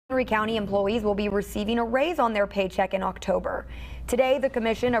Henry County employees will be receiving a raise on their paycheck in October. Today, the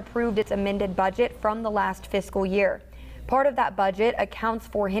commission approved its amended budget from the last fiscal year. Part of that budget accounts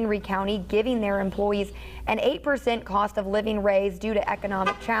for Henry County giving their employees an 8% cost of living raise due to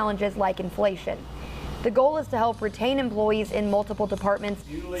economic challenges like inflation. The goal is to help retain employees in multiple departments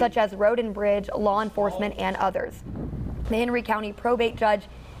such as road and bridge, law enforcement, and others. The Henry County probate judge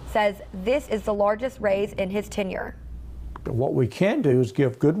says this is the largest raise in his tenure. What we can do is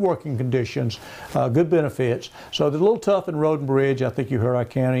give good working conditions, good benefits. So they're a little tough in road and bridge. I think you heard our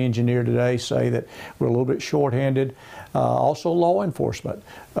county engineer today say that we're a little bit short-handed. Also law enforcement.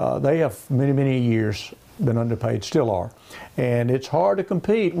 They have many years been underpaid, still are. And it's hard to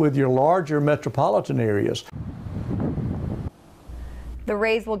compete with your larger metropolitan areas. The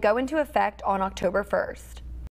raise will go into effect on October 1st.